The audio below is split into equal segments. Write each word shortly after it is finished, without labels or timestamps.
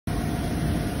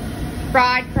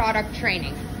Fried product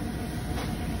training.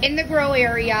 In the grill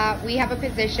area, we have a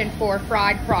position for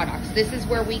fried products. This is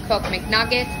where we cook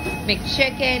McNuggets,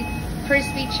 McChicken,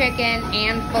 crispy chicken,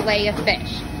 and filet of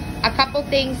fish. A couple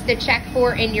things to check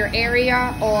for in your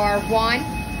area are: 1,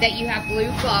 that you have blue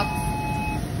gloves;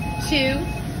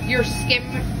 2, your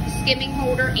skimming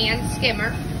holder and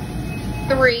skimmer;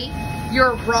 3,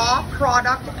 your raw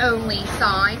product only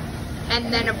sign;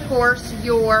 and then of course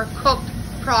your cooked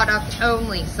product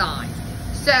only sign.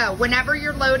 So whenever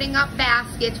you're loading up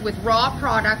baskets with raw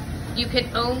product, you can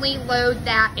only load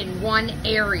that in one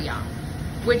area,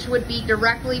 which would be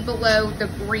directly below the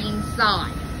green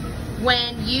sign.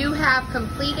 When you have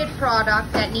completed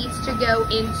product that needs to go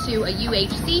into a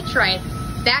UHC tray,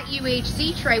 that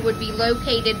UHC tray would be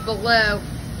located below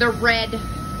the red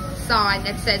sign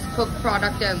that says cooked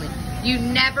product only. You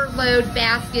never load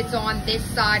baskets on this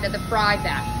side of the fry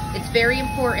vat. It's very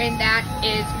important. That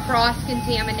is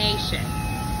cross-contamination.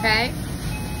 Okay,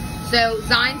 so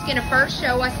Zion's gonna first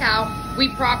show us how we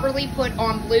properly put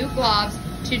on blue gloves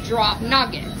to drop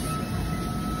nuggets.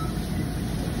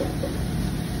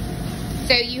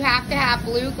 So you have to have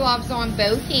blue gloves on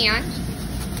both hands,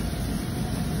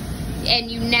 and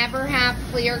you never have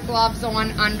clear gloves on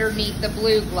underneath the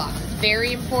blue gloves.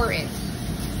 Very important.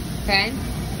 Okay,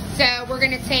 so we're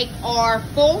gonna take our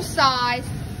full-size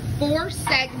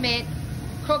 4-segment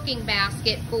cooking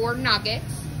basket for nuggets.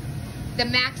 The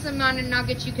maximum amount of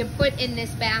nuggets you can put in this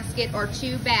basket are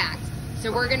 2 bags. So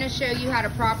we're gonna show you how to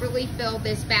properly fill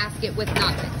this basket with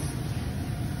nuggets.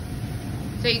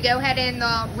 So you go ahead and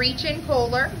reach-in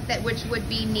cooler, which would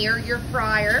be near your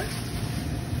fryer.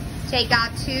 Take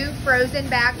out 2 frozen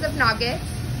bags of nuggets.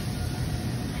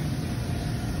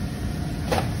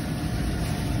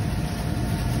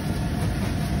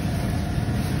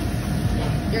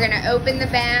 You're gonna open the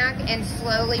bag and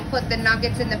slowly put the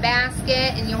nuggets in the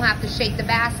basket, and you'll have to shake the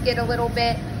basket a little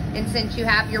bit. And since you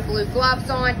have your blue gloves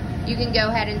on, you can go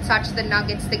ahead and touch the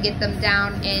nuggets to get them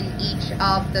down in each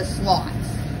of the slots.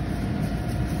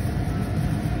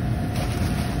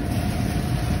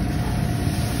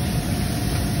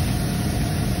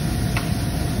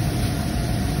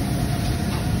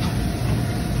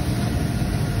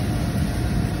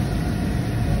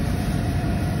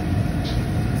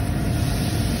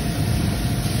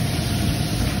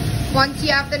 Once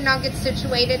you have the nuggets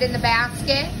situated in the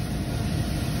basket,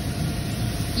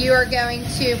 you are going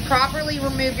to properly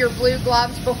remove your blue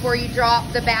gloves before you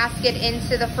drop the basket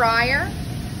into the fryer.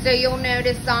 So you'll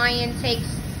notice Zion takes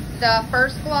the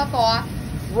first glove off,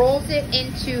 rolls it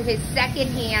into his second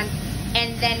hand,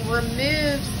 and then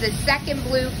removes the second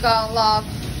blue glove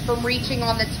from reaching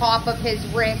on the top of his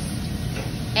wrist,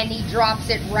 and he drops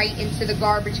it right into the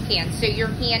garbage can. So your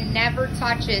hand never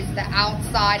touches the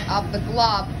outside of the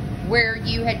glove where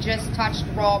you had just touched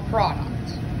raw product.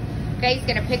 Okay, he's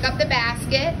gonna pick up the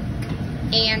basket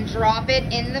and drop it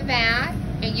in the vat,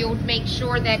 and you'll make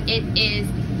sure that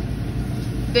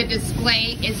the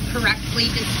display is correctly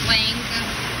displaying the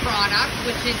product,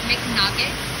 which is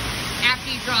McNuggets. After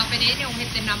you drop it in, it'll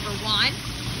hit the number 1,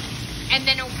 and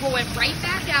then it'll pull it right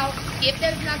back out, give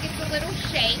those nuggets a little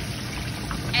shake,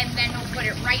 and then it'll put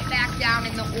it right back down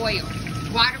in the oil.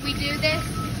 Why do we do this?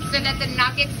 So that the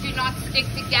nuggets do not stick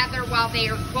together while they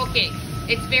are cooking.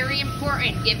 It's very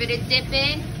important. Give it a dip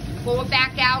in, pull it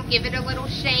back out, give it a little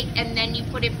shake, and then you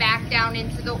put it back down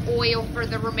into the oil for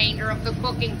the remainder of the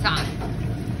cooking time.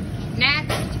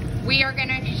 Next, we are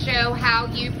gonna show how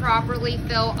you properly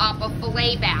fill up a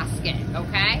filet basket,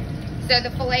 okay? So the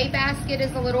filet basket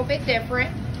is a little bit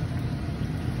different.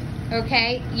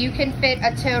 Okay, you can fit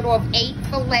a total of 8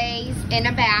 fillets in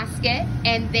a basket,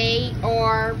 and they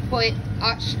are put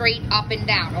straight up and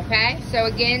down, okay? So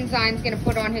again, Zion's gonna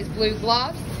put on his blue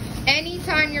gloves.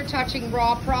 Anytime you're touching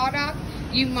raw product,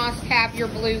 you must have your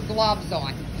blue gloves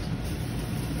on.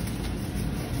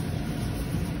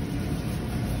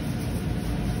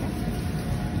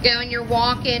 Go in your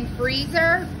walk-in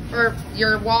freezer, or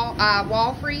your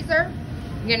wall freezer.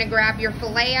 You're gonna grab your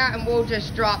filet out, and we'll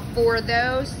just drop 4 of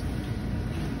those.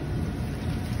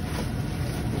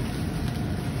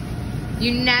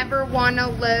 You never want to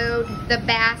load the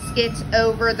baskets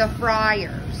over the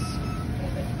fryers.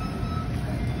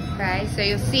 Okay, so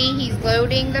you'll see he's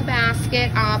loading the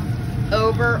basket up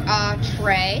over a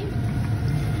tray,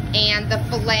 and the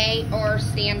filet are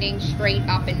standing straight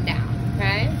up and down,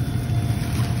 okay?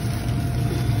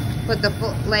 Put the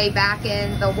filet back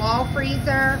in the wall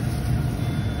freezer.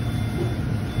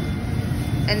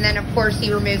 And then, of course,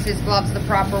 he removes his gloves the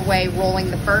proper way,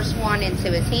 rolling the first one into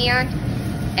his hand,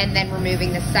 and then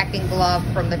removing the second glove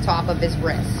from the top of his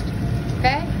wrist.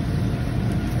 Okay?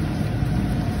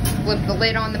 flip the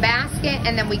lid on the basket,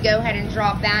 and then we go ahead and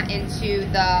drop that into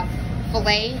the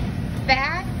filet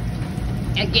bag.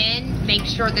 Again, make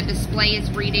sure the display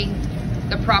is reading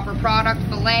the proper product,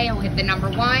 filet. I'll hit the number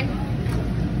 1,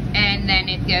 and then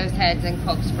it goes ahead and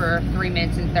cooks for 3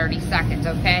 minutes and 30 seconds,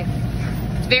 okay?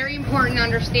 It's very important to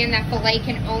understand that filet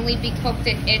can only be cooked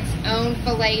in its own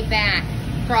filet vat.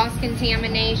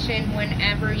 Cross-contamination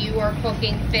whenever you are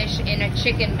cooking fish in a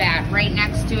chicken vat. Right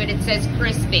next to it, it says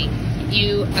crispy.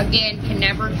 You, again, can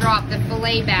never drop the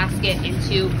filet basket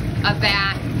into a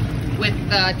vat with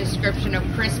the description of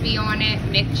crispy on it,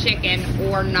 McChicken,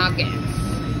 or nuggets,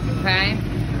 okay?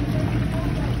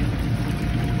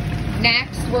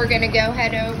 Next, we're gonna go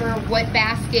head over what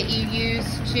basket you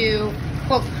use to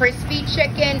cook crispy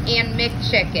chicken and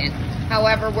McChicken.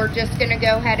 However, we're just gonna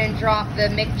go ahead and drop the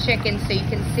McChicken so you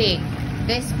can see.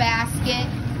 This basket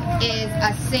is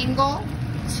a single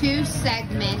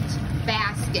 2-segment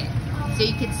basket. So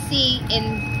you can see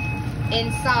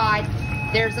inside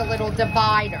there's a little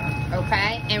divider,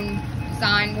 okay? And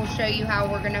Zion will show you how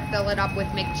we're gonna fill it up with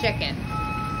McChicken.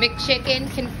 McChicken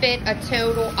can fit a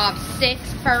total of 6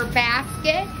 per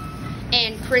basket,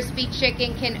 and crispy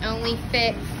chicken can only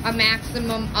fit a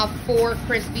maximum of 4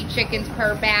 crispy chickens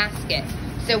per basket.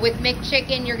 So with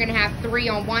McChicken, you're gonna have 3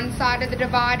 on one side of the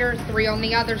divider, 3 on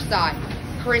the other side.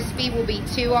 Crispy will be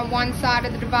 2 on one side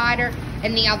of the divider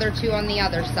and the other 2 on the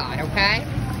other side, okay?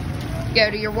 Go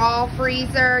to your wall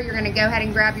freezer. You're gonna go ahead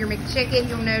and grab your McChicken.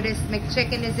 You'll notice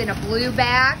McChicken is in a blue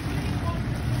bag,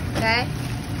 okay?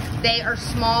 They are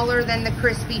smaller than the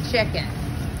crispy chicken,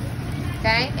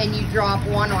 okay? And you drop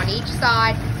 1 on each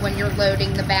side when you're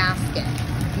loading the basket.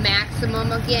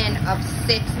 Maximum, again, of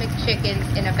 6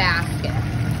 McChickens in a basket.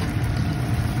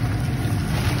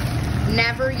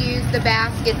 Never use the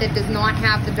basket that does not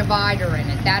have the divider in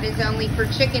it. That is only for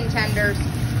chicken tenders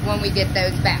when we get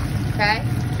those back, okay?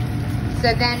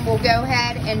 So then we'll go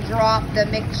ahead and drop the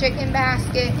McChicken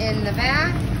basket in the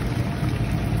vat.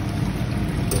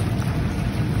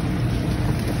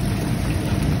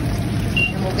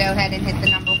 And we'll go ahead and hit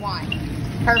the number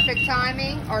 1. Perfect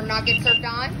timing. Our nuggets are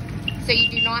done. So you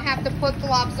do not have to put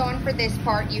gloves on for this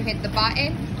part. You hit the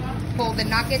button, pull the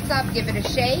nuggets up, give it a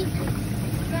shake.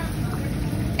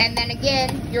 And then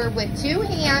again, you're with 2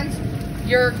 hands,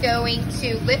 you're going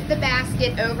to lift the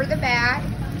basket over the bag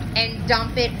and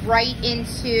dump it right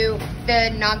into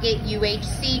the nugget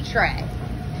UHC tray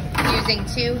using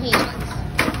 2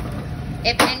 hands.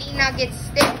 If any nuggets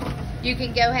stick, you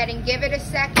can go ahead and give it a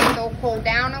second. They'll cool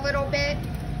down a little bit,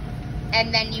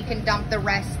 and then you can dump the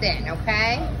rest in,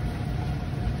 okay?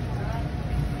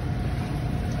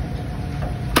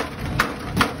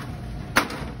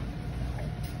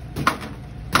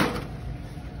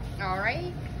 All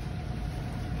right.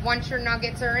 Once your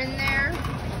nuggets are in there,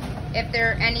 if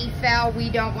there are any fell, we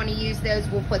don't want to use those.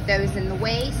 We'll put those in the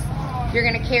waste. You're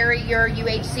going to carry your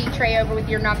UHC tray over with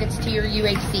your nuggets to your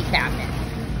UHC cabinet.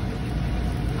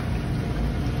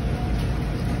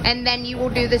 And then you will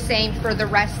do the same for the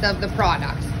rest of the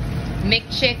products.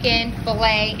 McChicken,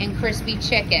 filet, and crispy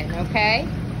chicken, okay?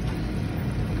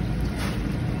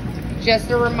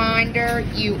 Just a reminder,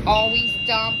 you always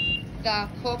dump the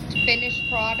cooked finished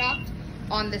product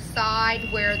on the side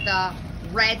where the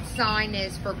red sign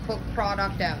is for cooked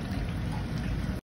product only.